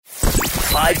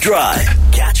5 Drive.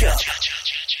 Catch up.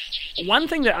 One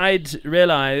thing that I'd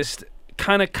realized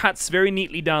kind of cuts very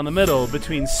neatly down the middle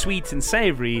between sweet and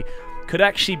savory could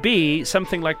actually be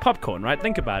something like popcorn, right?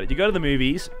 Think about it. You go to the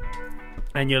movies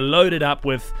and you're loaded up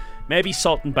with maybe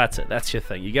salt and butter. That's your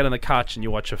thing. You get on the couch and you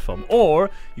watch a film. Or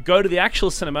you go to the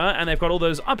actual cinema and they've got all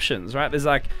those options, right? There's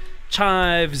like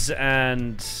chives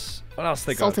and... what else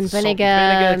they got? Salt and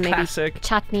vinegar, maybe classic.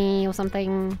 chutney or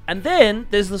something. And then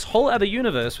there's this whole other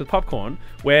universe with popcorn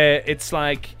where it's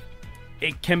like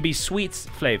it can be sweet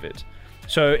flavored.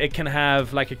 So it can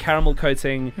have like a caramel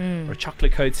coating or a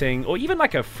chocolate coating or even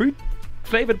like a fruit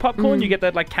flavored popcorn. You get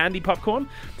that like candy popcorn.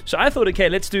 So I thought, okay,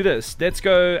 let's do this. Let's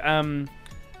go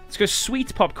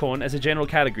sweet popcorn as a general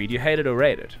category. Do you hate it or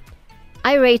rate it?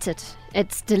 I rate it.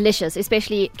 It's delicious,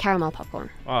 especially caramel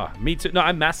popcorn. Oh, me too. No,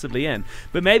 I'm massively in.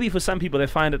 But maybe for some people, they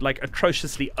find it like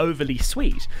atrociously overly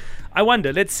sweet. I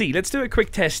wonder, let's see. Let's do a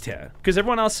quick test here. Because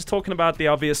everyone else is talking about the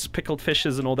obvious pickled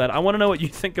fishes and all that. I want to know what you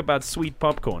think about sweet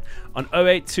popcorn on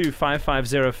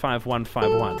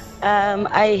 082-550-5151.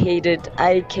 I hate it.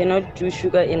 I cannot do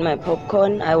sugar in my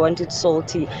popcorn. I want it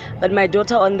salty. But my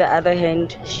daughter, on the other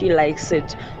hand, she likes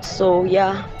it. So,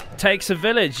 yeah. Takes a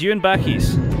village. You and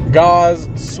Bucky's. Guys,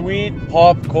 sweet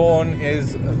popcorn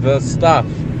is the stuff.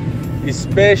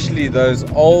 Especially those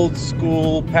old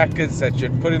school packets that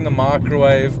you'd put in the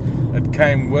microwave. It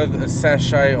came with a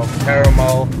sachet of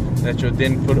caramel that you'd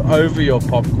then put over your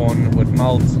popcorn. It would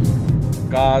melt.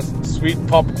 Guys, sweet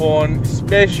popcorn,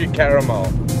 especially caramel,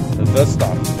 the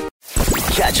stuff.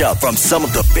 Catch up from some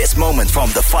of the best moments from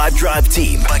the 5 Drive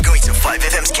team by going to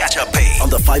 5FM's catch-up page on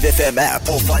the 5FM app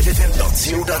or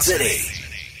 5FM.co.za.